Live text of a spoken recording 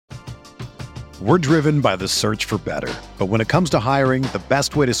We're driven by the search for better. But when it comes to hiring, the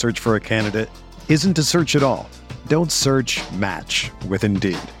best way to search for a candidate isn't to search at all. Don't search, match with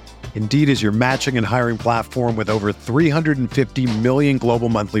Indeed. Indeed is your matching and hiring platform with over 350 million global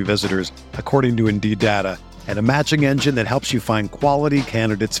monthly visitors, according to Indeed data, and a matching engine that helps you find quality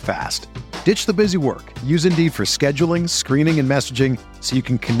candidates fast. Ditch the busy work. Use Indeed for scheduling, screening, and messaging so you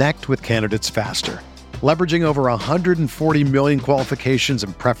can connect with candidates faster. Leveraging over 140 million qualifications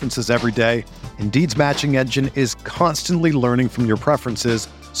and preferences every day, Indeed's matching engine is constantly learning from your preferences,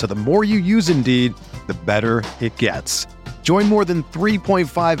 so the more you use Indeed, the better it gets. Join more than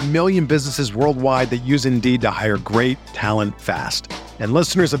 3.5 million businesses worldwide that use Indeed to hire great talent fast. And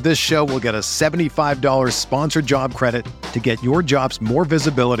listeners of this show will get a $75 sponsored job credit to get your jobs more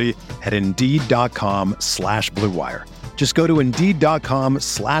visibility at Indeed.com/Blue Wire. Just go to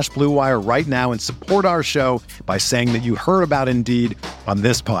Indeed.com/Blue Wire right now and support our show by saying that you heard about Indeed on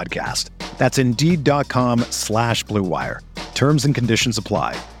this podcast. That's Indeed.com/Blue Wire. Terms and conditions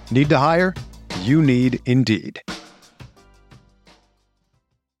apply. Need to hire? You need Indeed.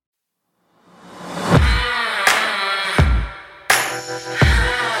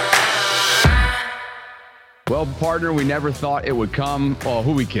 Well, partner, we never thought it would come. Oh,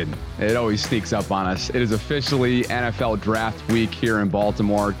 who we kidding? It always sneaks up on us. It is officially NFL Draft Week here in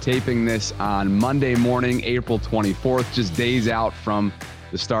Baltimore. Taping this on Monday morning, April 24th, just days out from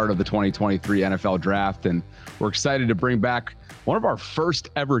the start of the 2023 NFL Draft. And we're excited to bring back one of our first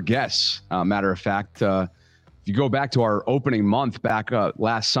ever guests. Matter of fact, if you go back to our opening month back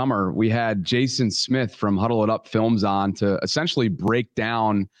last summer, we had Jason Smith from Huddle It Up Films on to essentially break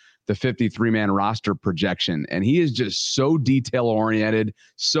down the 53-man roster projection. And he is just so detail-oriented,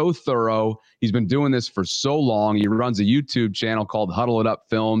 so thorough. He's been doing this for so long. He runs a YouTube channel called Huddle It Up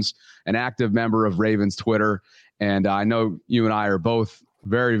Films, an active member of Ravens Twitter. And I know you and I are both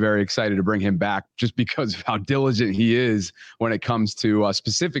very, very excited to bring him back just because of how diligent he is when it comes to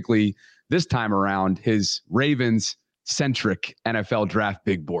specifically this time around his Ravens-centric NFL draft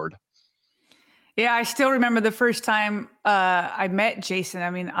big board. Yeah, I still remember the first time I met Jason. I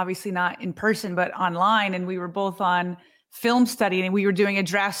mean, obviously not in person, but online. And we were both on film study and we were doing a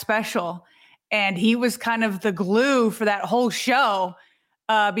draft special. And he was kind of the glue for that whole show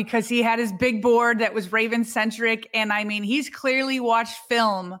because he had his big board that was Raven-centric. And I mean, he's clearly watched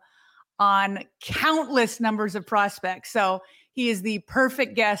film on countless numbers of prospects. So he is the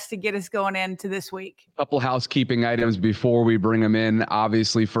perfect guest to get us going into this week. Couple housekeeping items before we bring him in.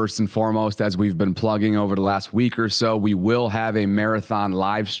 Obviously, first and foremost, as we've been plugging over the last week or so, we will have a marathon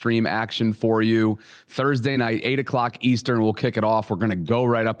live stream action for you. Thursday night, 8 o'clock Eastern, we'll kick it off. We're going to go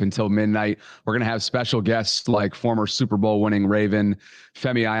right up until midnight. We're going to have special guests like former Super Bowl winning Raven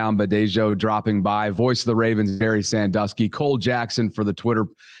Femi Ayambadejo dropping by, voice of the Ravens, Barry Sandusky, Cole Jackson for the Twitter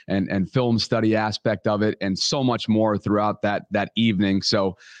and film study aspect of it, and so much more throughout that evening.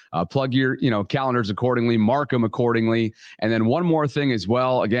 So plug your calendars accordingly, mark them accordingly. And then one more thing as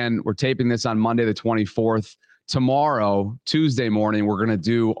well. Again, we're taping this on Monday the 24th. Tomorrow, Tuesday morning, we're going to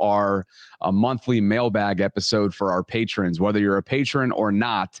do our monthly mailbag episode for our patrons. Whether you're a patron or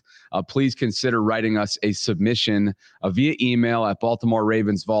not, please consider writing us a submission via email at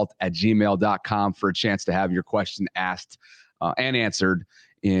baltimoreravensvault@gmail.com for a chance to have your question asked and answered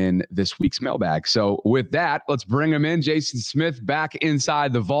in this week's mailbag. So with that, let's bring him in. Jason Smith back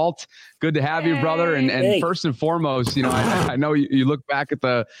inside the vault. Good to have you, brother. And first and foremost, I know you look back at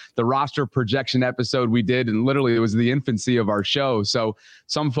the roster projection episode we did, and literally it was the infancy of our show. So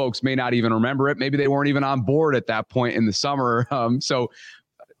some folks may not even remember it. Maybe they weren't even on board at that point in the summer. I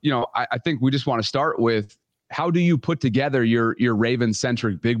think we just want to start with, how do you put together your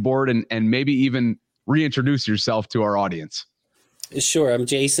Raven-centric big board and maybe even reintroduce yourself to our audience? Sure. I'm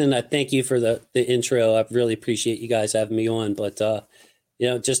Jason. I thank you for the intro. I really appreciate you guys having me on. But,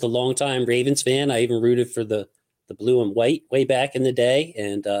 just a long time Ravens fan. I even rooted for the blue and white way back in the day.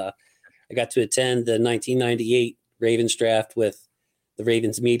 And I got to attend the 1998 Ravens draft with the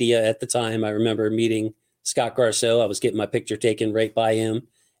Ravens media at the time. I remember meeting Scott Garceau. I was getting my picture taken right by him.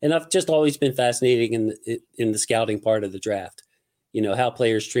 And I've just always been fascinated in the scouting part of the draft. How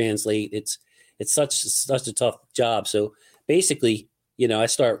players translate. It's such a tough job. So basically, I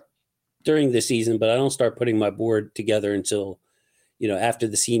start during the season, but I don't start putting my board together until, after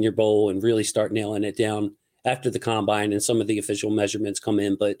the Senior Bowl, and really start nailing it down after the combine and some of the official measurements come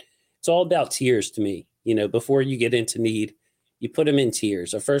in. But it's all about tiers to me. Before you get into need, you put them in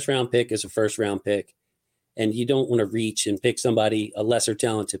tiers. A first round pick is a first round pick, and you don't want to reach and pick somebody, a lesser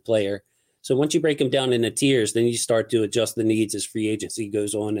talented player. So once you break them down into tiers, then you start to adjust the needs as free agency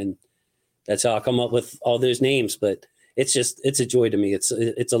goes on. And that's how I come up with all those names. But it's a joy to me. It's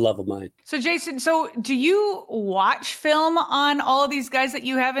a love of mine. So Jason, so do you watch film on all of these guys that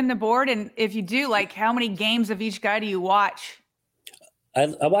you have in the board? And if you do, like how many games of each guy do you watch?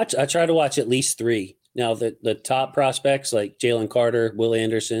 I try to watch at least 3. Now the top prospects like Jalen Carter, Will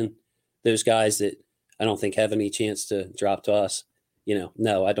Anderson, those guys that I don't think have any chance to drop to us.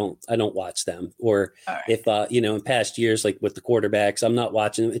 No, I don't watch them. Or right. If, in past years, like with the quarterbacks, I'm not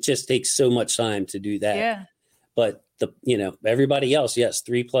watching them. It just takes so much time to do that. Yeah. But everybody else, yes,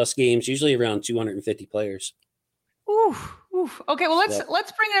 3+ games, usually around 250 players. Oof. Okay. Well,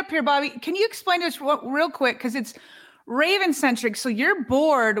 let's bring it up here, Bobby. Can you explain to us real quick? Cause it's Raven centric. So your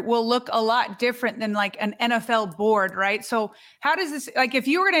board will look a lot different than like an NFL board, right? So how does this, like if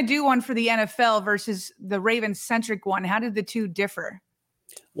you were going to do one for the NFL versus the Raven centric one, how did the two differ?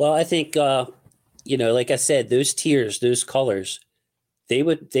 Well, I think, like I said, those tiers, those colors, they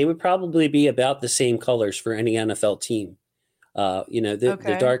would probably be about the same colors for any NFL team.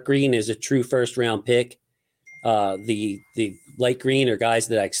 The dark green is a true first round pick. The light green are guys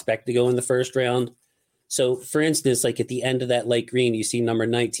that I expect to go in the first round. So, for instance, like at the end of that light green, you see number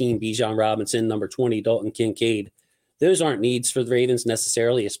 19, Bijan Robinson, number 20, Dalton Kincaid. Those aren't needs for the Ravens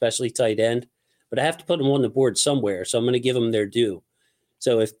necessarily, especially tight end, but I have to put them on the board somewhere. So I'm going to give them their due.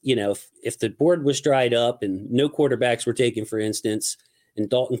 So if the board was dried up and no quarterbacks were taken, for instance, and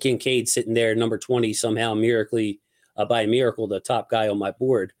Dalton Kincaid sitting there, number 20, somehow by a miracle, the top guy on my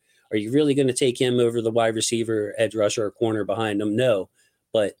board, are you really going to take him over the wide receiver, edge rusher, or corner behind him? No,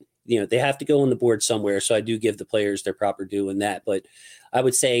 but they have to go on the board somewhere. So I do give the players their proper due in that. But I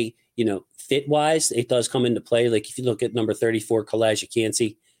would say, fit wise, it does come into play. Like if you look at number 34, Kalijah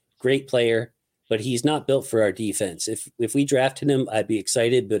Kancey, great player, but he's not built for our defense. If we drafted him, I'd be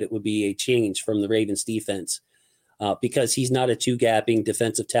excited, but it would be a change from the Ravens defense because he's not a 2-gapping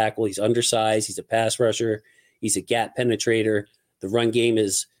defensive tackle. He's undersized. He's a pass rusher. He's a gap penetrator. The run game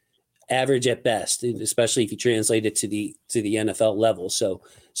is average at best, especially if you translate it to the NFL level. So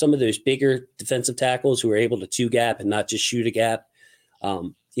some of those bigger defensive tackles who are able to 2-gap and not just shoot a gap, are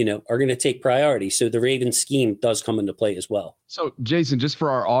going to take priority. So the Ravens scheme does come into play as well. So Jason, just for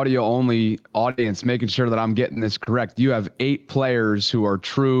our audio only audience, making sure that I'm getting this correct, you have 8 players who are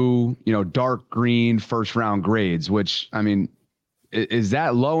true, dark green first round grades, which I mean, is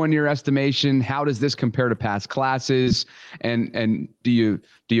that low in your estimation? How does this compare to past classes? And do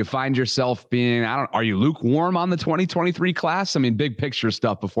you find yourself being, are you lukewarm on the 2023 class? I mean, big picture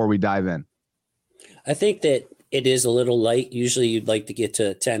stuff before we dive in. I think that it is a little light. Usually you'd like to get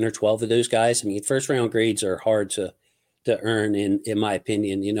to 10 or 12 of those guys. I mean, first round grades are hard to earn in my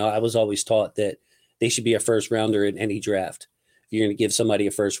opinion. I was always taught that they should be a first rounder in any draft. If you're going to give somebody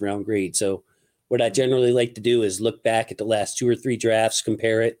a first round grade. So what I generally like to do is look back at the last 2 or 3 drafts,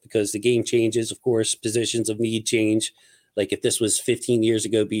 compare it, because the game changes. Of course, positions of need change. Like if this was 15 years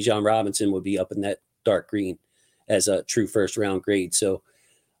ago, Bijan Robinson would be up in that dark green as a true first round grade. So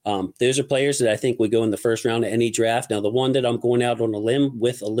those are players that I think would go in the first round of any draft. Now, the one that I'm going out on a limb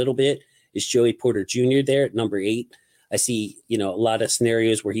with a little bit is Joey Porter Jr. there at number 8. I see, a lot of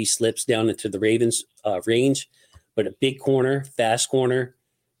scenarios where he slips down into the Ravens range, but a big corner, fast corner,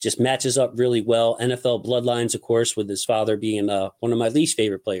 just matches up really well. NFL bloodlines, of course, with his father being one of my least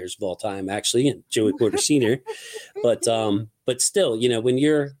favorite players of all time, actually, and Joey Porter Sr. But still, when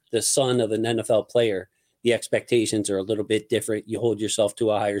you're the son of an NFL player, the expectations are a little bit different. You hold yourself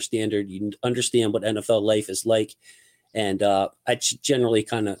to a higher standard. You understand what NFL life is like. And I generally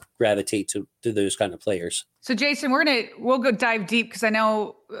kind of gravitate to those kind of players. So Jason, we'll go dive deep because I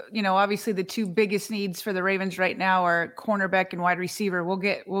know, obviously the 2 biggest needs for the Ravens right now are cornerback and wide receiver. We'll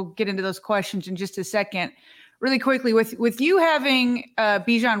get into those questions in just a second. Really quickly, with you having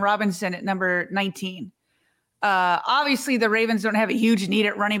Bijan Robinson at number 19, obviously the Ravens don't have a huge need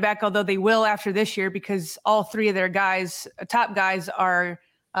at running back, although they will after this year because all 3 of their top guys are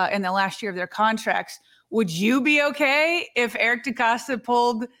in the last year of their contracts. Would you be okay if Eric DeCosta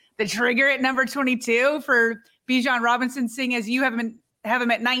pulled the trigger at number 22 for Bijan Robinson, seeing as you have him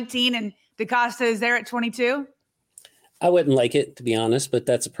at 19 and DeCosta is there at 22? I wouldn't like it, to be honest, but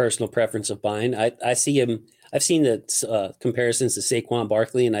that's a personal preference of mine. I see him. I've seen the comparisons to Saquon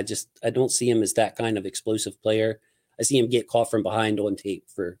Barkley, and I don't see him as that kind of explosive player. I see him get caught from behind on tape,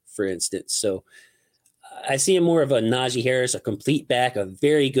 for instance. So I see him more of a Najee Harris, a complete back, a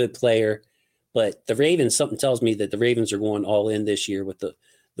very good player. But the Ravens, something tells me that the Ravens are going all in this year with the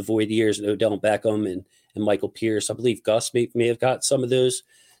void years and Odell Beckham and Michael Pierce. I believe Gus may have got some of those.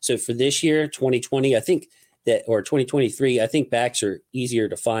 So for this year, 2020, I think or 2023, I think backs are easier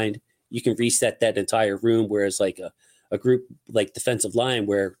to find. You can reset that entire room, whereas like a group like defensive line,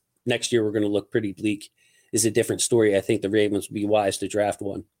 where next year we're going to look pretty bleak is a different story. I think the Ravens would be wise to draft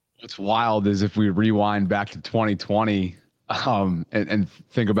one. What's wild is if we rewind back to 2020 and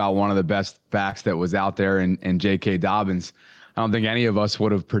think about one of the best backs that was out there in J.K. Dobbins. I don't think any of us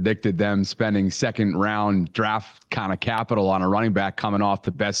would have predicted them spending second round draft kind of capital on a running back coming off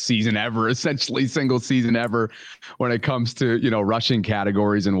the best season ever, essentially single season ever when it comes to, rushing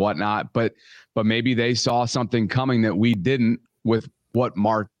categories and whatnot. But maybe they saw something coming that we didn't with what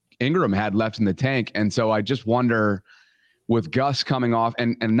Mark Ingram had left in the tank. And so I just wonder, with Gus coming off,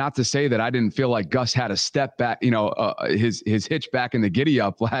 and not to say that I didn't feel like Gus had a step back, his hitch back in the giddy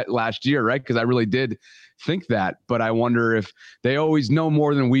up last year, right? Because I really did think that, but I wonder if they always know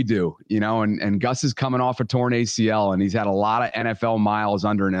more than we do, and Gus is coming off a torn ACL and he's had a lot of NFL miles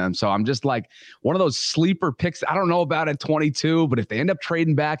under him. So I'm just like one of those sleeper picks. I don't know about at 22, but if they end up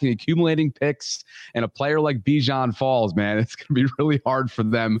trading back and accumulating picks and a player like Bijan falls, man, it's going to be really hard for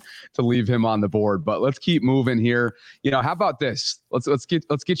them to leave him on the board. But let's keep moving here. How about this? Let's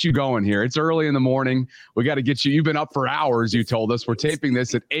get you going here. It's early in the morning. We got to get you. You've been up for hours. You told us we're taping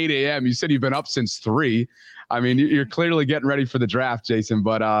this at 8 a.m. You said you've been up since 3. I mean, you're clearly getting ready for the draft, Jason.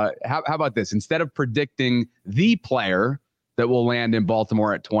 But how about this? Instead of predicting the player that will land in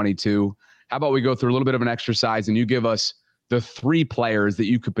Baltimore at 22, how about we go through a little bit of an exercise and you give us the 3 players that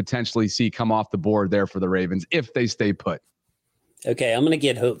you could potentially see come off the board there for the Ravens if they stay put? Okay, I'm going to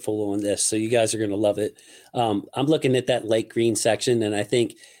get hopeful on this, so you guys are going to love it. I'm looking at that light green section, and I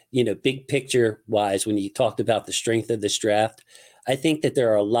think, big picture wise, when you talked about the strength of this draft, I think that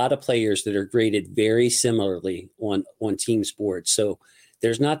there are a lot of players that are graded very similarly on teams' boards. So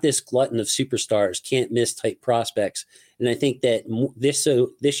there's not this glutton of superstars, can't miss type prospects. And I think that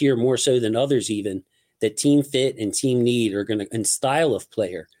this year more so than others, even that team fit and team need and style of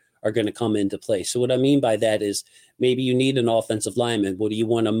player are going to come into play. So what I mean by that is maybe you need an offensive lineman. Well, do you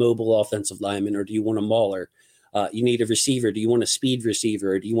want a mobile offensive lineman or do you want a mauler? You need a receiver. Do you want a speed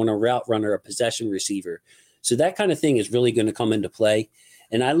receiver or do you want a route runner, a possession receiver? So that kind of thing is really going to come into play.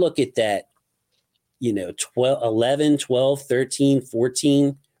 And I look at that, 11, 12, 13,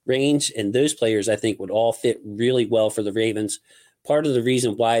 14 range. And those players, I think, would all fit really well for the Ravens. Part of the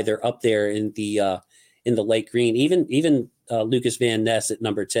reason why they're up there in the light green, even Lucas Van Ness at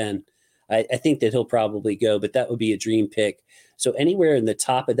number 10, I think that he'll probably go, but that would be a dream pick. So anywhere in the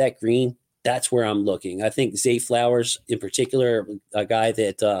top of that green, that's where I'm looking. I think Zay Flowers in particular, a guy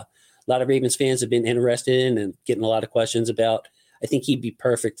that a lot of Ravens fans have been interested in and getting a lot of questions about. I think he'd be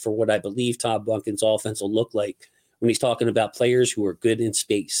perfect for what I believe Todd Bunkin's offense will look like when he's talking about players who are good in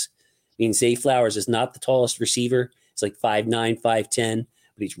space. I mean, Zay Flowers is not the tallest receiver. It's like 5'9", 5'10",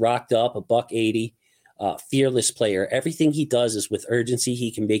 but he's rocked up, a $180. Fearless player. Everything he does is with urgency. He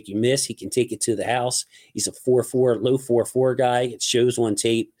can make you miss. He can take it to the house. He's a 4.4, low 4.4 guy. It shows on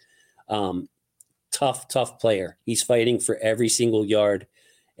tape. Tough player. He's fighting for every single yard.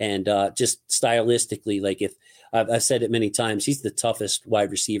 And just stylistically, like if I've said it many times, he's the toughest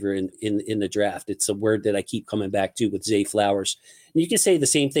wide receiver in the draft. It's a word that I keep coming back to with Zay Flowers. And you can say the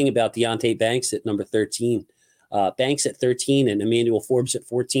same thing about Deonte Banks at number 13. Banks at 13 and Emmanuel Forbes at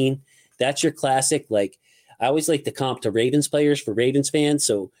 14. That's your classic. Like I always like to comp to Ravens players for Ravens fans.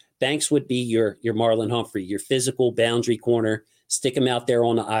 So Banks would be your Marlon Humphrey, your physical boundary corner. Stick him out there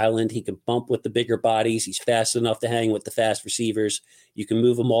on the island. He can bump with the bigger bodies. He's fast enough to hang with the fast receivers. You can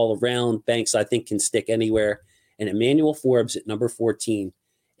move them all around. Banks, I think, can stick anywhere. And Emmanuel Forbes at number 14.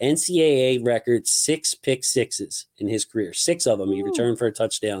 NCAA record 6 pick sixes in his career. 6 of them. He returned for a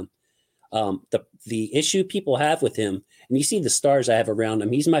touchdown. The issue people have with him, and you see the stars I have around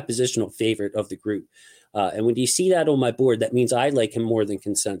him, he's my positional favorite of the group. And when you see that on my board, that means I like him more than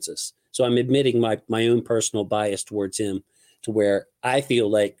consensus. So I'm admitting my own personal bias towards him to where I feel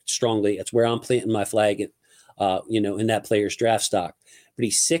like strongly it's where I'm planting my flag in that player's draft stock. But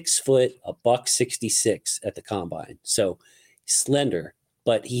he's 6 foot, $166 at the combine. So slender,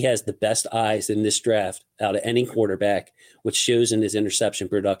 but he has the best eyes in this draft out of any quarterback, which shows in his interception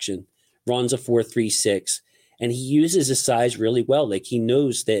production. Runs a 4.36, and he uses his size really well. Like he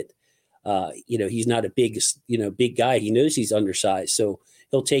knows that, he's not a big guy. He knows he's undersized. So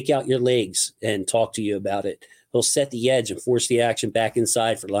he'll take out your legs and talk to you about it. He'll set the edge and force the action back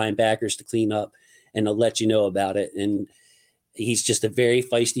inside for linebackers to clean up, and he'll let you know about it. And he's just a very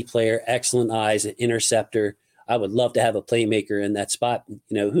feisty player, excellent eyes, an interceptor. I would love to have a playmaker in that spot.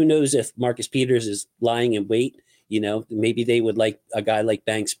 Who knows if Marcus Peters is lying in wait, maybe they would like a guy like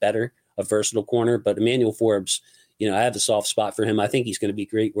Banks better, a versatile corner, but Emmanuel Forbes, I have a soft spot for him. I think he's going to be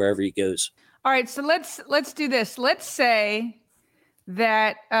great wherever he goes. All right. So let's do this. Let's say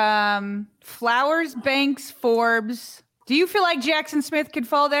that Flowers, Banks, Forbes. Do you feel like Jackson Smith could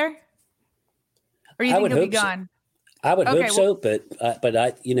fall there? Or you I think would he'll be hope so. gone? I would Okay, hope so,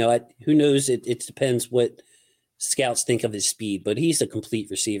 but who knows? It depends what scouts think of his speed, but he's a complete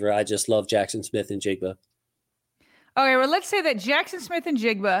receiver. I just love Jackson Smith and Jigba. Okay, well, let's say that Jackson Smith and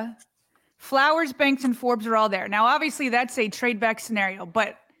Jigba, Flowers, Banks, and Forbes are all there. Now, obviously, that's a trade back scenario,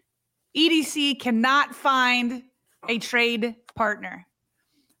 but EDC cannot find a trade partner.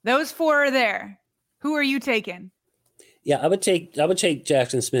 Those four are there. Who are you taking? Yeah, I would take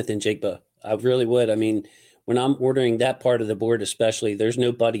Jackson Smith and Jigba. I really would. I mean, when I'm ordering that part of the board, especially, there's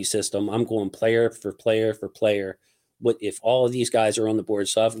no buddy system. I'm going player for player for player. What if all of these guys are on the board?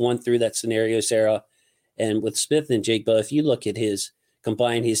 So I've won through that scenario, Sarah. And with Smith and Jigba, if you look at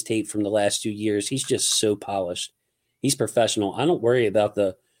combine his tape from the last 2 years, he's just so polished. He's professional. I don't worry about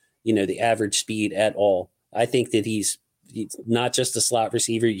the average speed at all. I think that he's not just a slot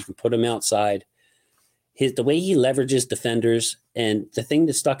receiver. You can put him outside. The way he leverages defenders, and the thing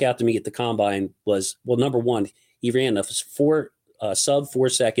that stuck out to me at the combine was, well, number one, he ran a sub 4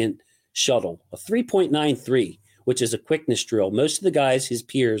 second shuttle, a 3.93, which is a quickness drill. Most of the guys, his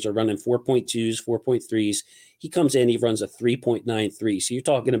peers, are running 4.2s, 4.3s. He comes in, he runs a 3.93. So you're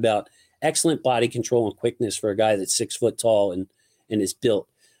talking about excellent body control and quickness for a guy that's 6 foot tall and is built.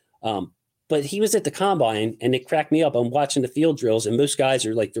 But he was at the combine, and it cracked me up. I'm watching the field drills, and most guys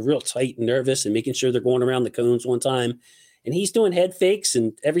are like, they're real tight and nervous and making sure they're going around the cones one time. And he's doing head fakes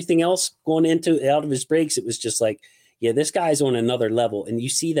and everything else going out of his breaks. It was just like, yeah, this guy's on another level. And you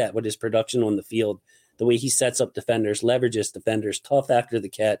see that with his production on the field, the way he sets up defenders, leverages defenders, tough after the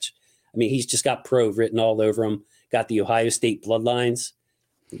catch. I mean, he's just got pro written all over him, got the Ohio State bloodlines.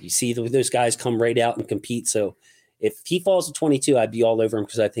 You see those guys come right out and compete. So if he falls to 22, I'd be all over him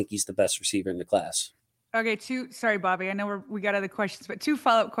because I think he's the best receiver in the class. Okay, sorry, Bobby. I know we got other questions, but 2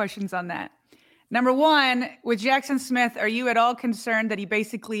 follow-up questions on that. Number one, with Jackson Smith, are you at all concerned that he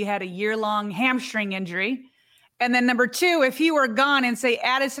basically had a year-long hamstring injury? And then number 2, if he were gone and say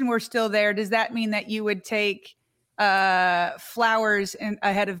Addison were still there, does that mean that you would take Flowers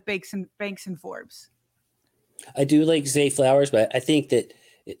ahead of Banks and Forbes? I do like Zay Flowers, but I think that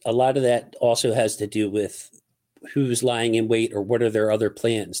a lot of that also has to do with who's lying in wait or what are their other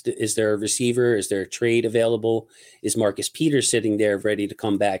plans. Is there a receiver? Is there a trade available? Is Marcus Peters sitting there ready to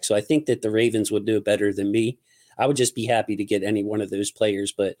come back? So I think that the Ravens would do it better than me. I would just be happy to get any one of those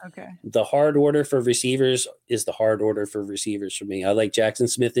players, but The hard order for receivers is the hard order for receivers for me. I like Jackson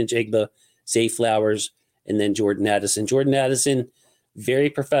Smith and Jigba, Zay Flowers, and then Jordan Addison. Jordan Addison, very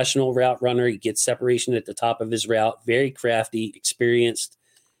professional route runner. He gets separation at the top of his route, very crafty, experienced.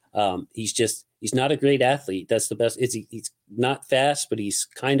 He's not a great athlete. That's the best. He's not fast, but he's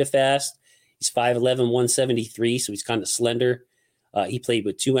kind of fast. He's 5'11", 173, so he's kind of slender. He played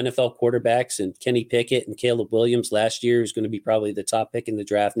with 2 NFL quarterbacks, and Kenny Pickett and Caleb Williams last year, who's going to be probably the top pick in the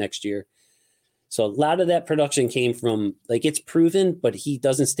draft next year. So a lot of that production came from, it's proven, but he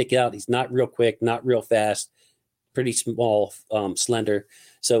doesn't stick out. He's not real quick, not real fast, pretty small, slender.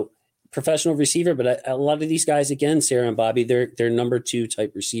 So professional receiver, but a lot of these guys, again, Sarah and Bobby, they're number 2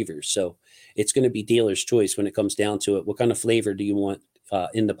 type receivers. So it's going to be dealer's choice when it comes down to it. What kind of flavor do you want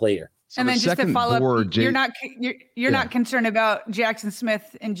in the player? So and then just to follow up, you're not concerned about Jackson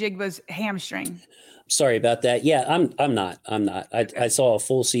Smith and Jigba's hamstring. Sorry about that. Yeah, I'm not. I saw a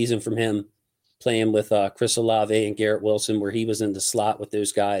full season from him playing with Chris Olave and Garrett Wilson, where he was in the slot with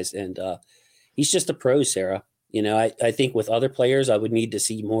those guys, and he's just a pro, Sarah. I think with other players, I would need to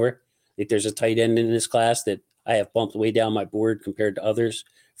see more. Like there's a tight end in this class that I have bumped way down my board compared to others,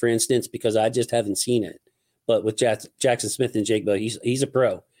 for instance, because I just haven't seen it. But with Jackson Smith and Jigba, he's a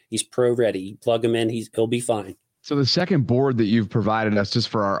pro. He's pro ready. You plug him in, he'll be fine. So the second board that you've provided us, just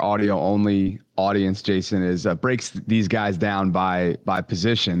for our audio only audience, Jason, is breaks these guys down by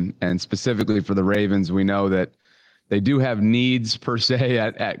position, and specifically for the Ravens, we know that they do have needs per se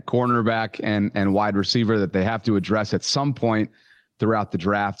at cornerback and wide receiver that they have to address at some point throughout the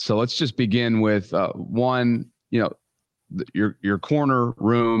draft. So let's just begin with one, your corner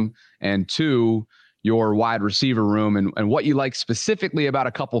room, and 2, your wide receiver room, and what you like specifically about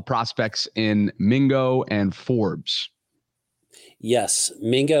a couple prospects in Mingo and Forbes. Yes,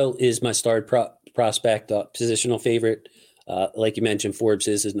 Mingo is my starred prospect, positional favorite. Like you mentioned, Forbes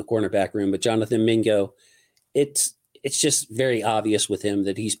is in the cornerback room, but Jonathan Mingo, it's just very obvious with him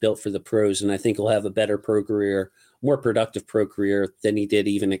that he's built for the pros, and I think he'll have a better pro career, more productive pro career than he did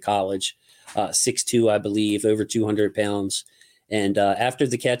even at college. 6'2", I believe, over 200 pounds. And after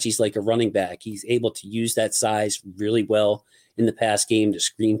the catch, he's like a running back. He's able to use that size really well in the pass game to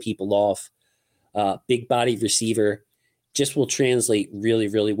screen people off. Big body receiver, just will translate really,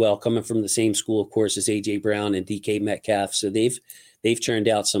 really well, coming from the same school, of course, as A.J. Brown and DK Metcalf. So they've they've churned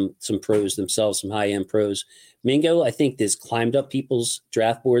out some pros themselves, some high-end pros. Mingo, I think, has climbed up people's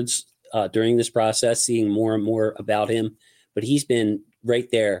draft boards during this process, seeing more and more about him. But he's been right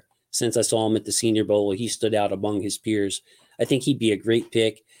there since I saw him at the Senior Bowl. He stood out among his peers. I think he'd be a great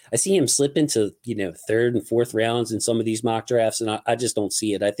pick. I see him slip into, third and fourth rounds in some of these mock drafts, and I just don't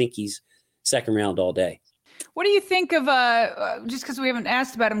see it. I think he's second round all day. What do you think of, just because we haven't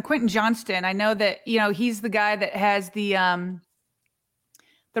asked about him, Quentin Johnston? I know that, he's the guy that has the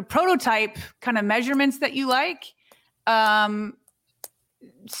prototype kind of measurements that you like.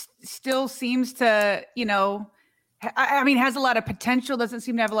 Still seems to, has a lot of potential, doesn't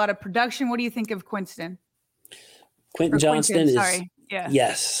seem to have a lot of production. What do you think of Quentin Johnston is, yeah.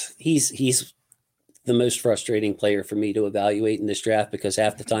 Yes, he's the most frustrating player for me to evaluate in this draft, because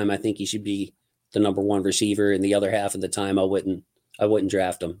half the time I think he should be the number one receiver, and the other half of the time I wouldn't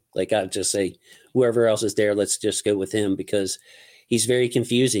draft him. Like, I'd just say, whoever else is there, let's just go with him, because he's very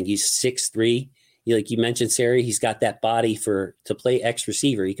confusing. He's 6'3". Like you mentioned, Sarah, he's got that body to play X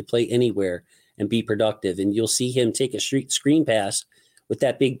receiver. He could play anywhere and be productive. And you'll see him take a screen pass with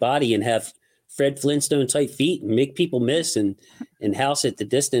that big body and have Fred Flintstone type feet and make people miss and house at the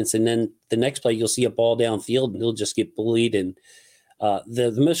distance. And then the next play, you'll see a ball downfield and he'll just get bullied. And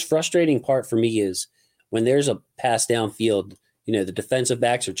the most frustrating part for me is when there's a pass downfield, the defensive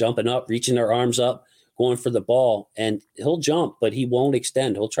backs are jumping up, reaching their arms up, going for the ball, and he'll jump, but he won't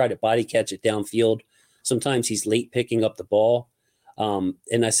extend. He'll try to body catch it downfield. Sometimes he's late picking up the ball.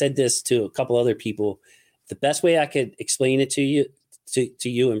 And I said this to a couple other people. The best way I could explain it to you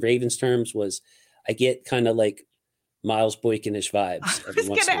in Ravens terms was I get kind of like Miles Boykinish vibes. I was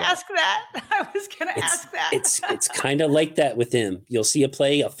going to ask that. It's kind of like that with him. You'll see a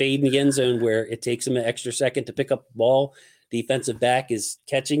fade in the end zone where it takes him an extra second to pick up the ball. Defensive back is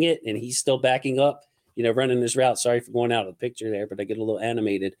catching it and he's still backing up, running his route. Sorry for going out of the picture there, but I get a little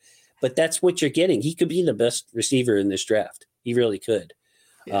animated. But that's what you're getting. He could be the best receiver in this draft. He really could.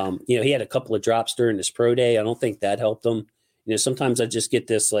 Yeah. He had a couple of drops during his pro day. I don't think that helped him. Sometimes I just get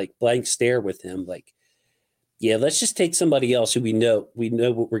this like blank stare with him. Like, yeah, let's just take somebody else who we know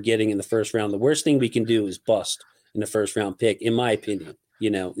what we're getting in the first round. The worst thing we can do is bust in the first round pick, in my opinion.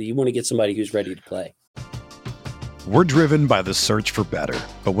 You want to get somebody who's ready to play. We're driven by the search for better.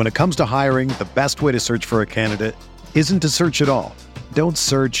 But when it comes to hiring, the best way to search for a candidate isn't to search at all. Don't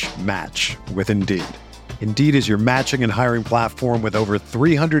search, match with Indeed. Indeed is your matching and hiring platform with over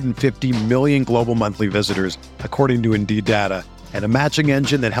 350 million global monthly visitors, according to Indeed data, and a matching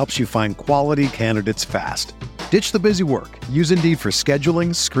engine that helps you find quality candidates fast. Ditch the busy work. Use Indeed for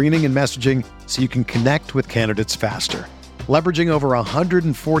scheduling, screening, and messaging so you can connect with candidates faster. Leveraging over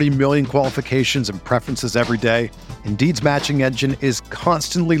 140 million qualifications and preferences every day, Indeed's matching engine is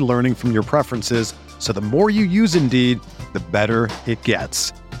constantly learning from your preferences, so the more you use Indeed, the better it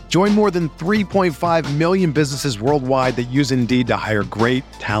gets. Join more than 3.5 million businesses worldwide that use Indeed to hire great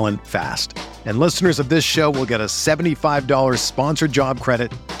talent fast. And listeners of this show will get a $75 sponsored job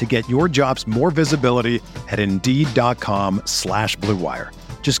credit to get your jobs more visibility at Indeed.com/Blue Wire.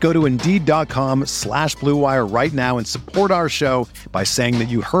 Just go to Indeed.com/Blue Wire right now and support our show by saying that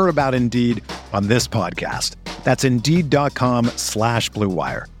you heard about Indeed on this podcast. That's Indeed.com/Blue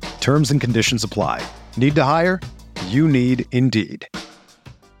Wire. Terms and conditions apply. Need to hire? You need Indeed.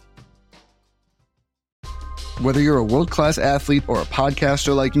 Whether you're a world-class athlete or a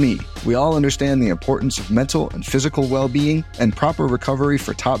podcaster like me, we all understand the importance of mental and physical well-being and proper recovery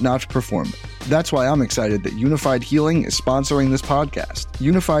for top-notch performance. That's why I'm excited that Unified Healing is sponsoring this podcast.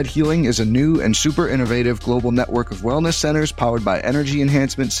 Unified Healing is a new and super innovative global network of wellness centers powered by Energy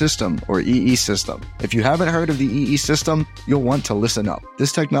Enhancement System, or EE System. If you haven't heard of the EE System, you'll want to listen up.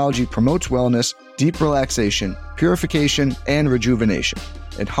 This technology promotes wellness, deep relaxation, purification, and rejuvenation.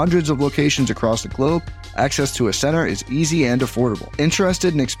 At hundreds of locations across the globe, access to a center is easy and affordable.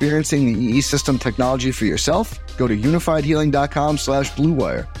 Interested in experiencing the EE System technology for yourself? Go to unifiedhealing.com/Blue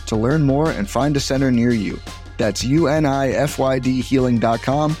Wire to learn more and find a center near you. That's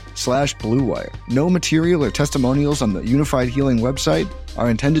UNIFYDhealing.com/Blue Wire. No material or testimonials on the Unified Healing website are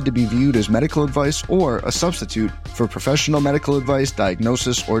intended to be viewed as medical advice or a substitute for professional medical advice,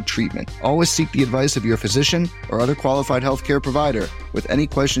 diagnosis, or treatment. Always seek the advice of your physician or other qualified healthcare provider with any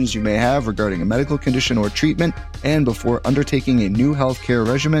questions you may have regarding a medical condition or treatment and before undertaking a new healthcare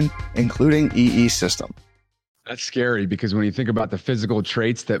regimen, including EE System. That's scary because when you think about the physical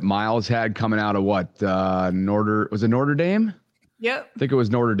traits that Miles had coming out of Notre Dame? Yep. I think it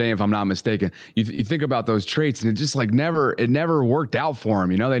was Notre Dame, if I'm not mistaken. You think about those traits, and it just like never worked out for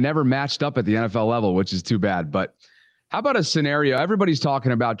him. They never matched up at the NFL level, which is too bad. But How about a scenario? Everybody's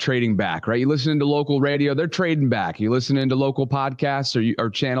talking about trading back, right? You listen to local radio, they're trading back. You listen into local podcasts or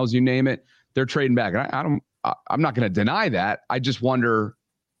channels, you name it, they're trading back. I'm not going to deny that. I just wonder,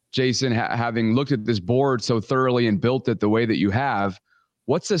 Jason, having looked at this board so thoroughly and built it the way that you have,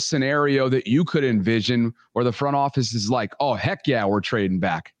 what's a scenario that you could envision where the front office is like, oh, heck yeah, we're trading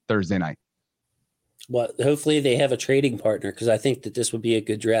back Thursday night? Well, hopefully they have a trading partner, because I think that this would be a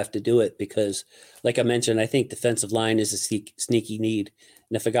good draft to do it because, like I mentioned, I think defensive line is a sneaky need.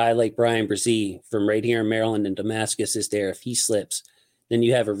 And if a guy like Brian Brzee from right here in Maryland and Damascus is there, if he slips, then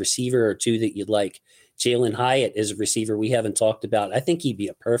you have a receiver or two that you'd like. Jalen Hyatt is a receiver we haven't talked about. I think he'd be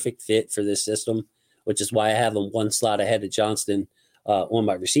a perfect fit for this system, which is why I have him one slot ahead of Johnston on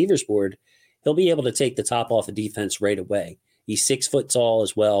my receivers board. He'll be able to take the top off of defense right away. He's 6 foot tall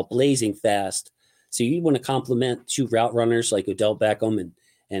as well, blazing fast. So you want to complement two route runners like Odell Beckham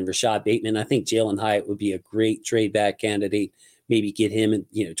and Rashad Bateman. I think Jalen Hyatt would be a great trade back candidate. Maybe get him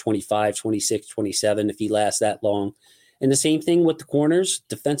in 25, 26, 27 if he lasts that long. And the same thing with the corners,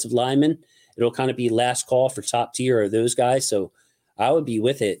 defensive linemen. It'll kind of be last call for top tier of those guys. So I would be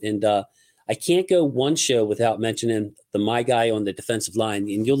with it. And I can't go one show without mentioning my guy on the defensive line.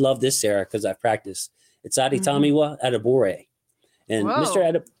 And you'll love this, Sarah, because I've practiced. It's Adetomiwa Adebawore. And Whoa.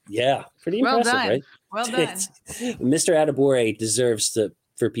 Mr. Pretty impressive, right? Well done. Mr. Adebawore deserves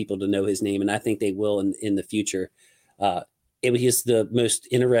for people to know his name, and I think they will in the future. It was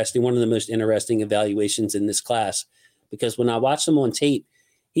one of the most interesting evaluations in this class, because when I watched him on tape,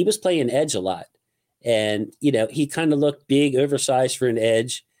 he was playing edge a lot. And, he kind of looked big, oversized for an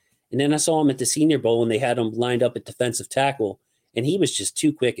edge. And then I saw him at the Senior Bowl, and they had him lined up at defensive tackle. And he was just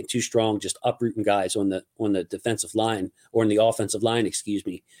too quick and too strong, just uprooting guys on the defensive line, or in the offensive line, excuse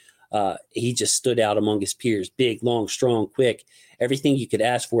me. He just stood out among his peers. Big, long, strong, quick. Everything you could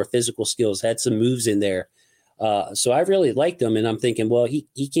ask for, physical skills, had some moves in there. So I really liked him, and I'm thinking, well,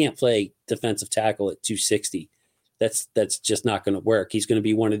 he can't play defensive tackle at 260. That's just not going to work. He's going to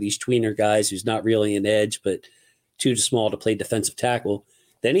be one of these tweener guys who's not really an edge, but too small to play defensive tackle.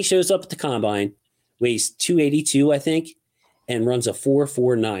 Then he shows up at the combine, weighs 282, I think, and runs a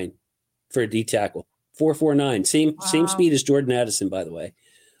 4.49 for a D tackle. 4.49, same speed as Jordan Addison, by the way.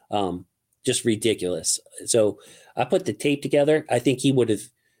 Just ridiculous. So I put the tape together. I think he would have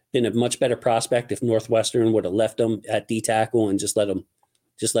been a much better prospect if Northwestern would have left him at D tackle and just let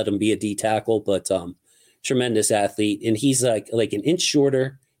him be a D tackle. But tremendous athlete, and he's like an inch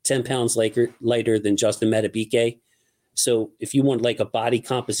shorter, 10 pounds lighter than Justin Madubuike. So if you want like a body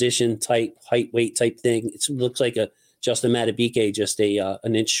composition type, height, weight type thing, it looks like a Justin Madubuike, just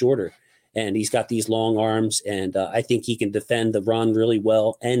an inch shorter. And he's got these long arms, and I think he can defend the run really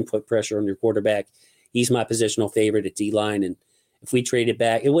well and put pressure on your quarterback. He's my positional favorite at D-line, and if we traded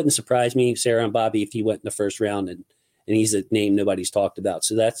back, it wouldn't surprise me, Sarah and Bobby, if he went in the first round, and he's a name nobody's talked about.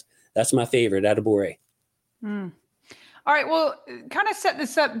 So that's my favorite, Adebawore. All right, well, kind of set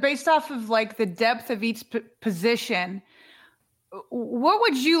this up based off of like the depth of each position. What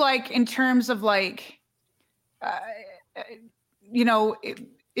would you like in terms of like,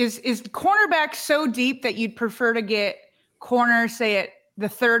 is cornerback so deep that you'd prefer to get corner, say at the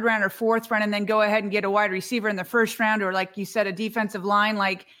third round or fourth round, and then go ahead and get a wide receiver in the first round, or like you said, a defensive line?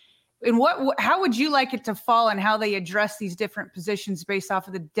 Like, and how would you like it to fall, and how they address these different positions based off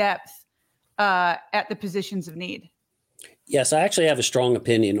of the depth at the positions of need? Yes, I actually have a strong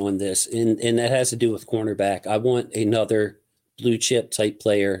opinion on this, and that has to do with cornerback. I want another blue chip type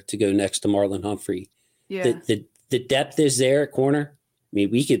player to go next to Marlon Humphrey. Yeah. The depth is there at corner. I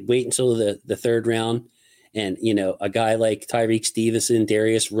mean, we could wait until the third round, and a guy like Tyreek Stevenson,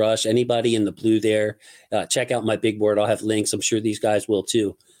 Darius Rush, anybody in the blue there. Check out my big board. I'll have links. I'm sure these guys will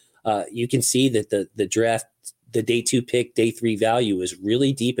too. You can see that the draft, the day 2 pick, day 3 value is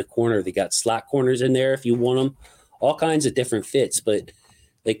really deep at corner. They got slot corners in there if you want them, all kinds of different fits. But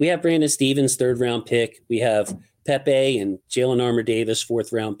like we have Brandon Stevens, 3rd round pick. We have Pepe and Jalen Armour-Davis,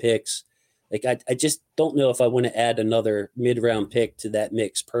 4th round picks. Like I just don't know if I want to add another mid-round pick to that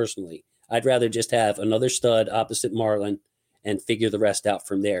mix personally. I'd rather just have another stud opposite Marlon and figure the rest out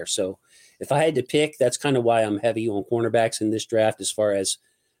from there. So if I had to pick, that's kind of why I'm heavy on cornerbacks in this draft, as far as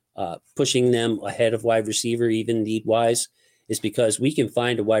pushing them ahead of wide receiver, even need-wise, is because we can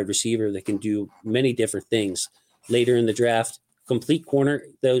find a wide receiver that can do many different things later in the draft. Complete corner,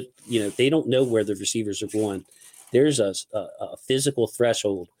 though, they don't know where the receivers are going. There's a physical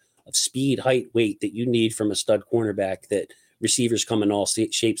threshold of speed, height, weight that you need from a stud cornerback that receivers come in all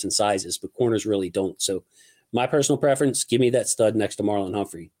shapes and sizes, but corners really don't. So my personal preference, give me that stud next to Marlon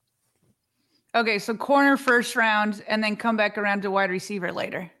Humphrey. Okay, so corner first round, and then come back around to wide receiver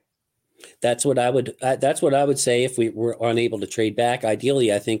later. That's what I would say if we were unable to trade back.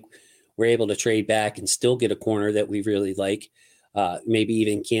 Ideally, I think we're able to trade back and still get a corner that we really like. Maybe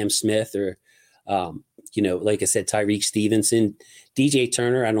even Cam Smith or, like I said, Tyreek Stevenson. DJ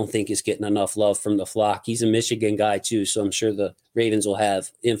Turner, I don't think is getting enough love from the flock. He's a Michigan guy too, so I'm sure the Ravens will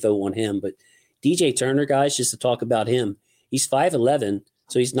have info on him. But DJ Turner, guys, just to talk about him, he's 5'11",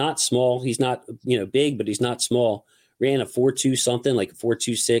 so he's not small. He's not, big, but he's not small. Ran a 4.2 something, like a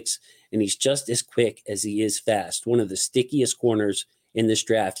 4.26, and he's just as quick as he is fast. One of the stickiest corners in this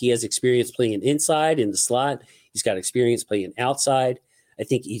draft. He has experience playing inside in the slot. He's got experience playing outside. I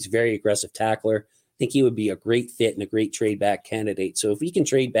think he's a very aggressive tackler. I think he would be a great fit and a great trade back candidate. So if we can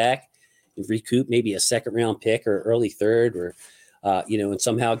trade back and recoup maybe a second round pick or early third or, and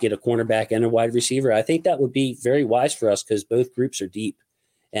somehow get a cornerback and a wide receiver, I think that would be very wise for us because both groups are deep.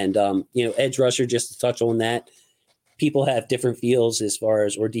 And, edge rusher, just to touch on that, people have different feels as far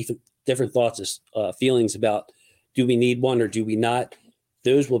as, or different thoughts, feelings about, do we need one or do we not?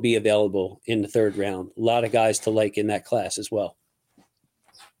 Those will be available in the third round. A lot of guys to like in that class as well.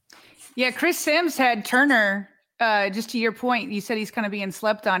 Yeah, Chris Sims had Turner, just to your point, you said he's kind of being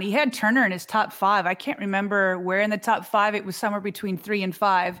slept on. He had Turner in his top 5. I can't remember where in the top 5. It was somewhere between 3 and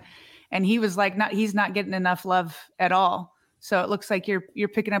 5. And he was like, he's not getting enough love at all. So it looks like you're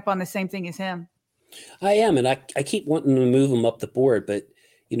picking up on the same thing as him. I am, and I keep wanting to move him up the board, but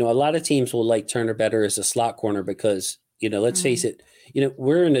a lot of teams will like Turner better as a slot corner because, let's face it,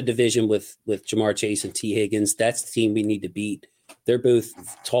 we're in a division with Jamar Chase and T. Higgins. That's the team we need to beat. They're both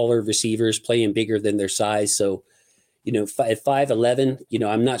taller receivers playing bigger than their size. So, at 5'11",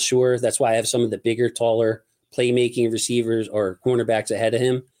 I'm not sure. That's why I have some of the bigger, taller playmaking receivers or cornerbacks ahead of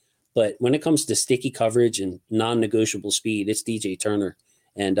him. But when it comes to sticky coverage and non-negotiable speed, it's DJ Turner.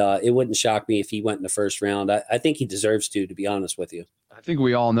 And it wouldn't shock me if he went in the first round. I think he deserves to be honest with you. I think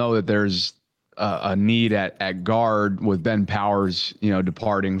we all know that there's a need at guard with Ben Powers,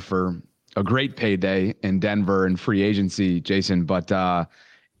 departing for a great payday in Denver and free agency, Jason. But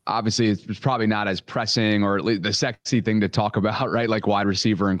obviously it's probably not as pressing or at least the sexy thing to talk about, right? Like wide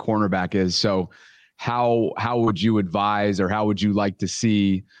receiver and cornerback is. So how would you advise or how would you like to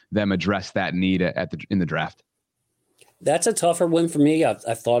see them address that need in the draft? That's a tougher one for me.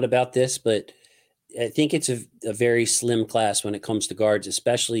 I've thought about this, but I think it's a very slim class when it comes to guards,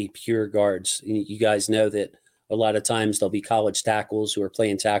 especially pure guards. You guys know that a lot of times there'll be college tackles who are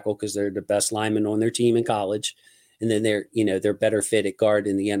playing tackle because they're the best linemen on their team in college. And then they're better fit at guard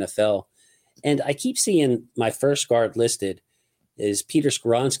in the NFL. And I keep seeing my first guard listed is Peter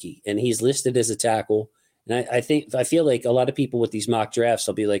Skoronski, and he's listed as a tackle. And I feel like a lot of people with these mock drafts,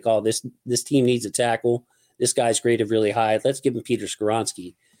 they'll be like, oh, this team needs a tackle. This guy's graded really high. Let's give him Peter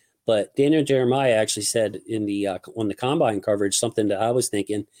Skoronski. But Daniel Jeremiah actually said in the on the combine coverage something that I was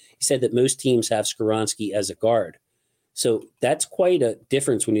thinking. He said that most teams have Skoronski as a guard. So that's quite a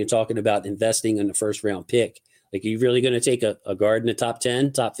difference when you're talking about investing in the first round pick. Like, are you really going to take a guard in the top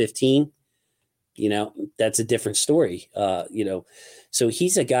 10, top 15? That's a different story. So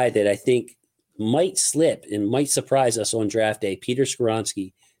he's a guy that I think might slip and might surprise us on draft day, Peter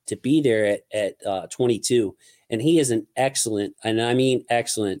Skoronski, to be there at 22. And he is an excellent, and I mean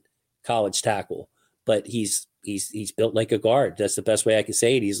excellent, college tackle, but he's built like a guard. That's the best way I can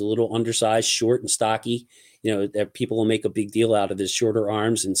say it. He's a little undersized, short and stocky. That people will make a big deal out of his shorter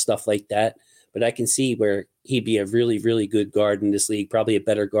arms and stuff like that. But I can see where he'd be a really, really good guard in this league, probably a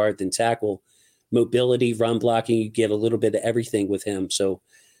better guard than tackle. Mobility, run blocking, you get a little bit of everything with him. So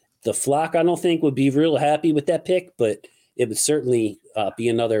the flock, I don't think, would be real happy with that pick, but it would certainly be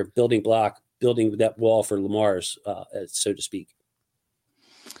another building block, building that wall for Lamar's, so to speak.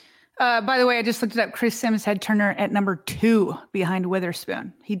 By the way, I just looked it up. Chris Sims had Turner at number 2 behind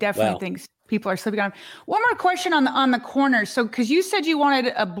Witherspoon. He definitely thinks people are sleeping on him. One more question on the corner. So, because you said you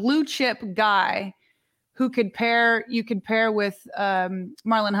wanted a blue chip guy who you could pair with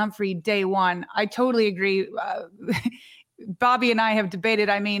Marlon Humphrey day one. I totally agree. Bobby and I have debated.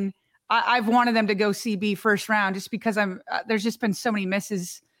 I mean, I've wanted them to go CB first round just because there's just been so many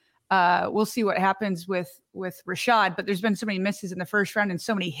misses. We'll see what happens with Rashad, but there's been so many misses in the first round and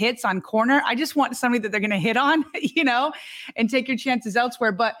so many hits on corner. I just want somebody that they're going to hit on, and take your chances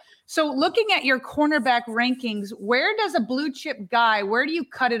elsewhere. But so looking at your cornerback rankings, where does a blue chip guy, where do you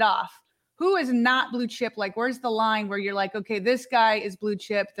cut it off? Who is not blue chip? Like, where's the line where you're like, okay, this guy is blue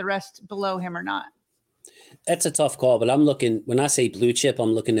chip, the rest below him or not? That's a tough call, but I'm looking, when I say blue chip,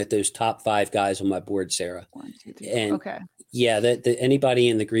 I'm looking at those top 5 guys on my board, Sarah. 1, 2, 3. And okay. Yeah, anybody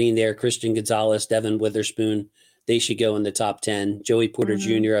in the green there, Christian Gonzalez, Devin Witherspoon, they should go in the top 10. Joey Porter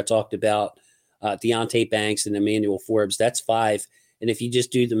Jr., I talked about, Deontay Banks and Emmanuel Forbes. That's 5. And if you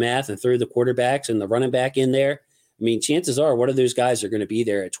just do the math and throw the quarterbacks and the running back in there, I mean, chances are one of those guys are going to be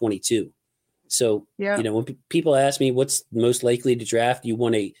there at 22. So, when people ask me what's most likely to draft, you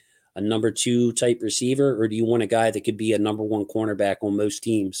want a number 2 type receiver, or do you want a guy that could be a number 1 cornerback on most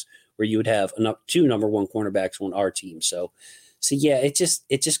teams, where you would have 2 number 1 cornerbacks on our team? So yeah, it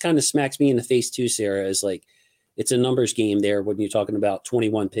just kind of smacks me in the face too, Sarah, is like, it's a numbers game there when you're talking about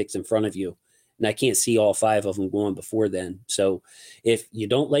 21 picks in front of you. And I can't see all 5 of them going before then. So if you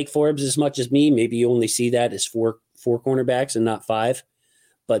don't like Forbes as much as me, maybe you only see that as four cornerbacks and not 5.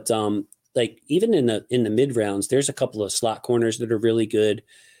 But like even in the mid rounds, there's a couple of slot corners that are really good.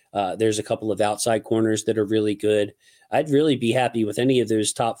 There's a couple of outside corners that are really good. I'd really be happy with any of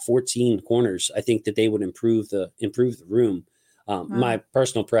those top 14 corners. I think that they would improve the room. My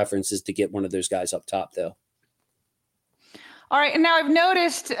personal preference is to get one of those guys up top, though. All right. And now I've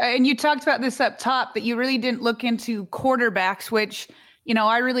noticed, and you talked about this up top, that you really didn't look into quarterbacks, which,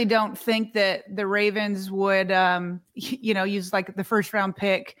 I really don't think that the Ravens would, use like the first round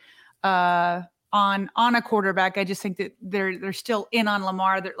pick on a quarterback. I just think that they're still in on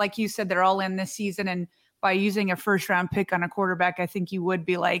Lamar. Like you said, they're all in this season. And by using a first round pick on a quarterback, I think you would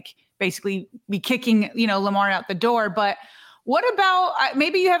be basically be kicking, Lamar out the door. But what about,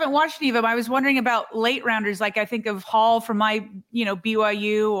 maybe you haven't watched any of them. I was wondering about late rounders. Like I think of Hall from my,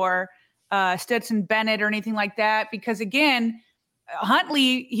 BYU, or Stetson Bennett or anything like that. Because again,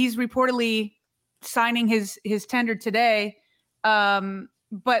 Huntley, he's reportedly signing his tender today.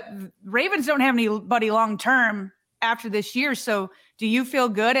 But Ravens don't have anybody long-term after this year. So do you feel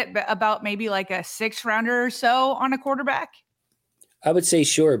good about maybe like a 6th rounder or so on a quarterback? I would say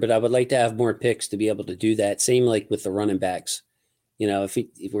sure, but I would like to have more picks to be able to do that. Same like with the running backs.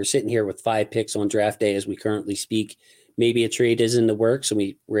 If we're sitting here with 5 picks on draft day as we currently speak, maybe a trade is in the works and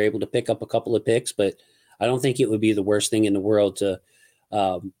we were able to pick up a couple of picks, but I don't think it would be the worst thing in the world to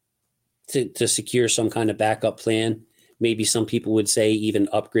secure some kind of backup plan. Maybe some people would say even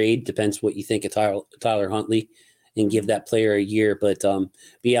upgrade, depends what you think of Tyler Huntley, and give that player a year. But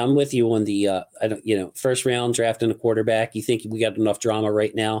yeah, I'm with you on the first round drafting a quarterback. You think we got enough drama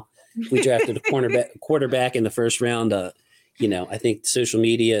right now? If we drafted a quarterback in the first round, I think social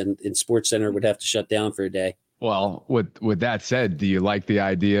media and Sports Center would have to shut down for a day. Well, with that said, do you like the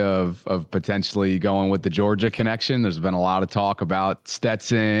idea of potentially going with the Georgia connection? There's been a lot of talk about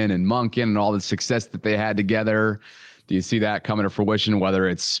Stetson and Monken and all the success that they had together. Do you see that coming to fruition, whether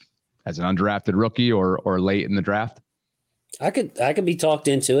it's as an undrafted rookie or late in the draft? I could be talked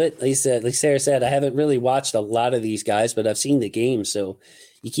into it. Like Sarah said, I haven't really watched a lot of these guys, but I've seen the game. So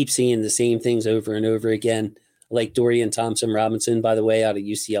you keep seeing the same things over and over again. Like Dorian Thompson-Robinson, by the way, out of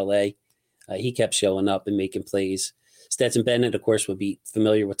UCLA. He kept showing up and making plays. Stetson Bennett, of course, would be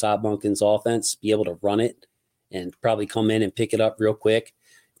familiar with Todd Monken's offense, be able to run it and probably come in and pick it up real quick.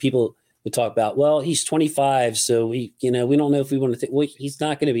 People would talk about, well, he's 25, so we don't know if we want to think. Well, he's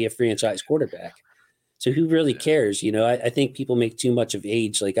not going to be a franchise quarterback. So who really cares? I think people make too much of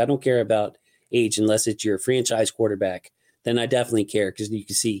age. Like, I don't care about age unless it's your franchise quarterback. Then I definitely care, because you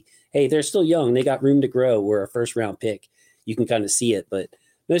can see, hey, they're still young. They got room to grow. We're a first round pick. You can kind of see it. But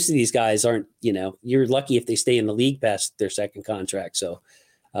most of these guys aren't, you're lucky if they stay in the league past their second contract. So,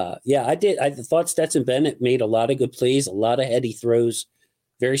 yeah, I thought Stetson Bennett made a lot of good plays, a lot of heady throws.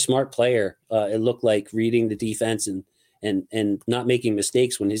 Very smart player. It looked like, reading the defense and not making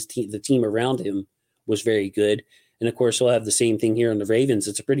mistakes when the team around him was very good. And of course, he'll have the same thing here in the Ravens.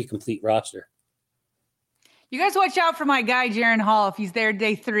 It's a pretty complete roster. You guys watch out for my guy, Jaron Hall. If he's there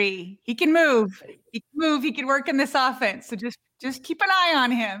day 3, he can move. He can work in this offense. So just keep an eye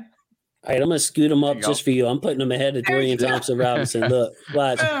on him. All right, I'm going to scoot him up just for you. I'm putting him ahead of Dorian Thompson-Robinson. Look,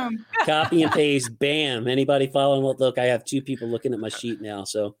 watch. Copy and paste. Bam. Anybody following? Look, I have 2 people looking at my sheet now.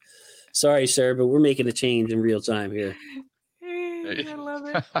 So sorry, sir, but we're making a change in real time here. I love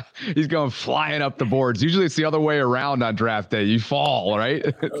it. He's going flying up the boards. Usually it's the other way around on draft day. You fall, right?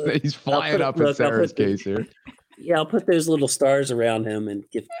 He's flying up in Sarah's case here. Yeah, I'll put those little stars around him and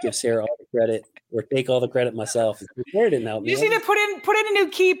give Sarah all the credit, or take all the credit myself. Sarah didn't help me. You just need to put in a new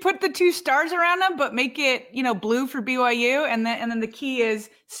key, put the 2 stars around him, but make it, blue for BYU, and then the key is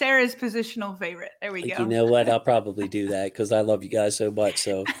Sarah's positional favorite. There we go. You know what? I'll probably do that because I love you guys so much.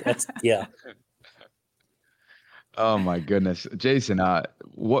 So that's yeah. Oh my goodness, Jason.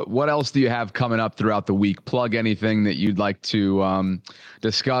 What else do you have coming up throughout the week? Plug anything that you'd like to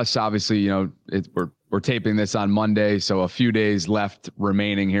discuss. Obviously, we're taping this on Monday, so a few days left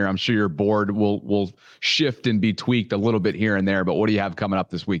remaining here. I'm sure your board will shift and be tweaked a little bit here and there. But what do you have coming up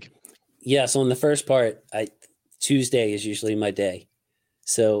this week? Yeah, so in the first part, Tuesday is usually my day,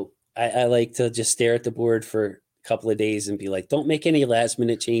 so I like to just stare at the board for a couple of days and be like, don't make any last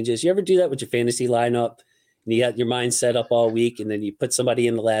minute changes. You ever do that with your fantasy lineup? And you got your mind set up all week, and then you put somebody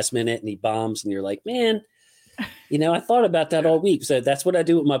in the last minute and he bombs, and you're like, man, I thought about that all week. So that's what I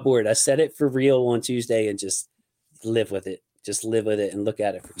do with my board. I set it for real on Tuesday and just live with it. Just live with it and look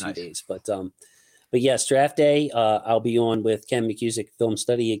at it for 2 days. But yes, draft day, I'll be on with Ken McCusick Film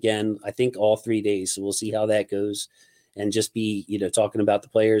Study again, I think all 3 days. So we'll see how that goes, and just be, talking about the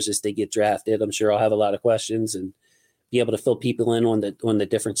players as they get drafted. I'm sure I'll have a lot of questions and be able to fill people in on the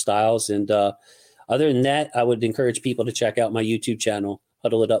different styles. And other than that, I would encourage people to check out my YouTube channel,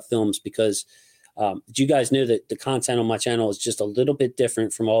 Huddle It Up Films, because did you guys know that the content on my channel is just a little bit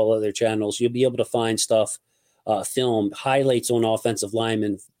different from all other channels? You'll be able to find stuff, film highlights on offensive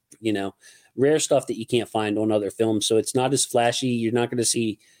linemen, rare stuff that you can't find on other films. So it's not as flashy. You're not going to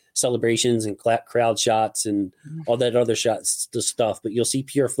see celebrations and crowd shots and all that other stuff, but you'll see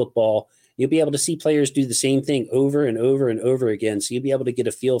pure football. You'll be able to see players do the same thing over and over and over again. So you'll be able to get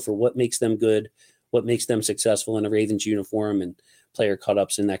a feel for what makes them good, what makes them successful in a Ravens uniform, and player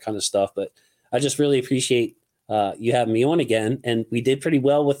cut-ups and that kind of stuff. But I just really appreciate you having me on again. And we did pretty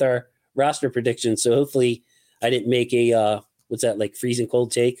well with our roster predictions. So hopefully I didn't make a, freezing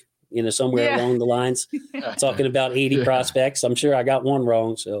cold take, somewhere along the lines, talking about 80 prospects. I'm sure I got one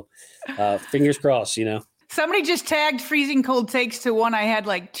wrong. So fingers crossed, Somebody just tagged freezing cold takes to one I had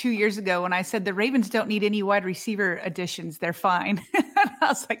like 2 years ago when I said the Ravens don't need any wide receiver additions. They're fine. I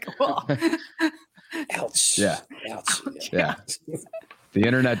was like, well. Ouch. Yeah. Ouch. Yeah. The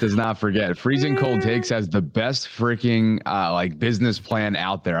internet does not forget. Freezing Cold Takes has the best freaking business plan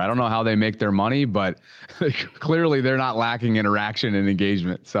out there. I don't know how they make their money, but clearly they're not lacking interaction and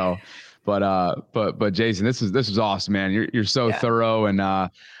engagement. So, but Jason, this is awesome, man. You're so thorough, and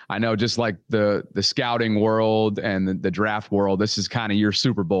I know just like the scouting world and the draft world, this is kind of your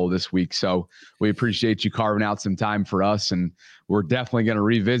Super Bowl this week. So we appreciate you carving out some time for us, and we're definitely going to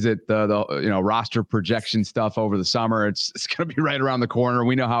revisit the roster projection stuff over the summer. It's going to be right around the corner.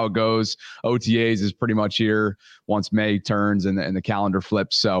 We know how it goes. OTAs is pretty much here once May turns and the calendar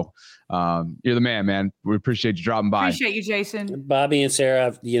flips. So you're the man. We appreciate you dropping by. Appreciate you, Jason. Bobby and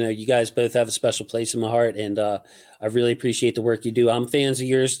Sarah, you guys both have a special place in my heart, and I really appreciate the work you do. I'm fans of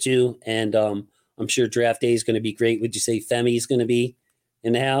yours too, and I'm sure draft day is going to be great. Would you say Femi is going to be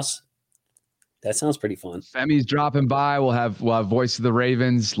in the house? That sounds pretty fun. Femi's dropping by. We'll have Voice of the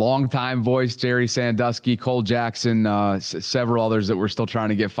Ravens, longtime voice, Jerry Sandusky, Cole Jackson, several others that we're still trying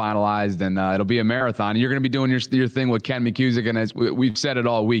to get finalized. And it'll be a marathon. You're going to be doing your thing with Ken McCusick. And as we've said it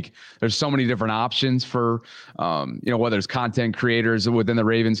all week, there's so many different options for, whether it's content creators within the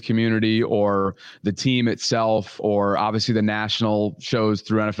Ravens community or the team itself, or obviously the national shows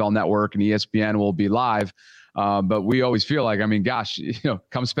through NFL Network and ESPN will be live. But we always feel like,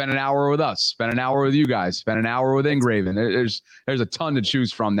 come spend an hour with us, spend an hour with you guys, spend an hour with Engraven. There's a ton to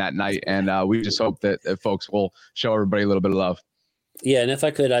choose from that night. And we just hope that folks will show everybody a little bit of love. Yeah. And if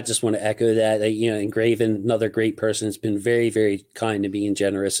I could, I just want to echo that, Engraven, another great person, has been very, very kind to me and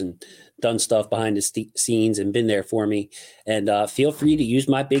generous, and done stuff behind the scenes and been there for me. And feel free to use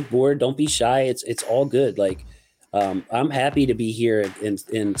my big board. Don't be shy. It's all good. I'm happy to be here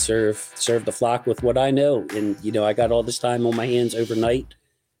and serve the flock with what I know. And, I got all this time on my hands overnight.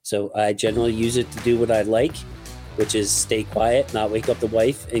 So I generally use it to do what I like, which is stay quiet, not wake up the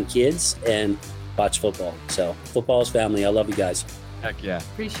wife and kids, and watch football. So football is family. I love you guys. Heck yeah.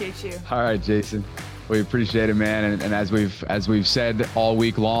 Appreciate you. All right, Jason. We appreciate it, man. And as we've said all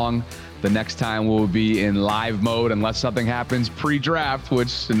week long, the next time we'll be in live mode, unless something happens pre-draft,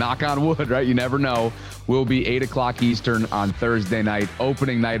 which, knock on wood, right? You never know. Will be 8:00 Eastern on Thursday night,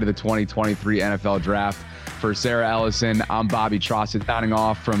 opening night of the 2023 NFL Draft. For Sarah Ellison, I'm Bobby Trossett, signing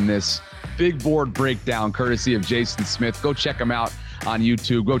off from this big board breakdown courtesy of Jason Smith. Go check him out on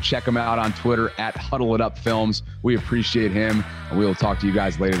YouTube. Go check him out on Twitter at Huddle It Up Films. We appreciate him, and we will talk to you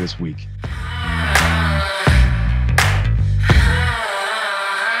guys later this week.